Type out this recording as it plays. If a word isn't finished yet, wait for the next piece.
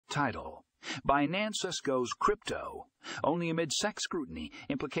Title: Binance US goes crypto. Only amid SEC scrutiny,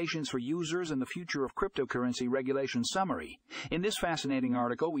 implications for users and the future of cryptocurrency regulation summary. In this fascinating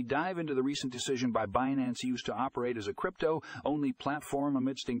article, we dive into the recent decision by Binance US to operate as a crypto-only platform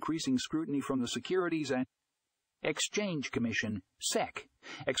amidst increasing scrutiny from the Securities and Exchange Commission, SEC.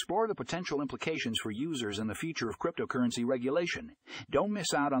 Explore the potential implications for users and the future of cryptocurrency regulation. Don't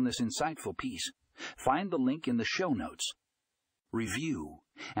miss out on this insightful piece. Find the link in the show notes. Review.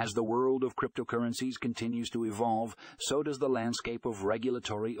 As the world of cryptocurrencies continues to evolve, so does the landscape of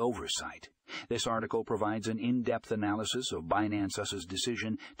regulatory oversight. This article provides an in-depth analysis of Binance US's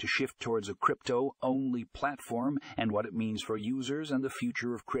decision to shift towards a crypto-only platform and what it means for users and the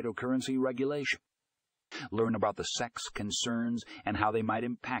future of cryptocurrency regulation. Learn about the SEC's concerns and how they might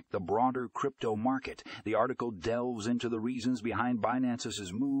impact the broader crypto market. The article delves into the reasons behind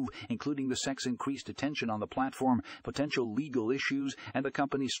Binance's move, including the SEC's increased attention on the platform, potential legal issues, and the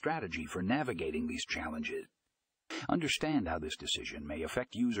company's strategy for navigating these challenges. Understand how this decision may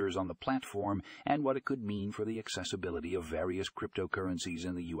affect users on the platform and what it could mean for the accessibility of various cryptocurrencies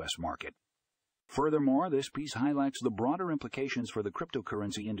in the U.S. market. Furthermore, this piece highlights the broader implications for the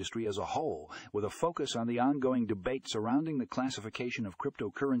cryptocurrency industry as a whole, with a focus on the ongoing debate surrounding the classification of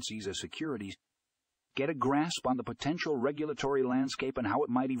cryptocurrencies as securities. Get a grasp on the potential regulatory landscape and how it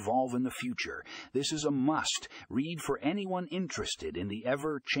might evolve in the future. This is a must read for anyone interested in the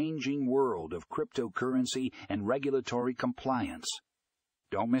ever-changing world of cryptocurrency and regulatory compliance.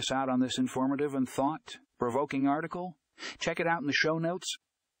 Don't miss out on this informative and thought-provoking article. Check it out in the show notes.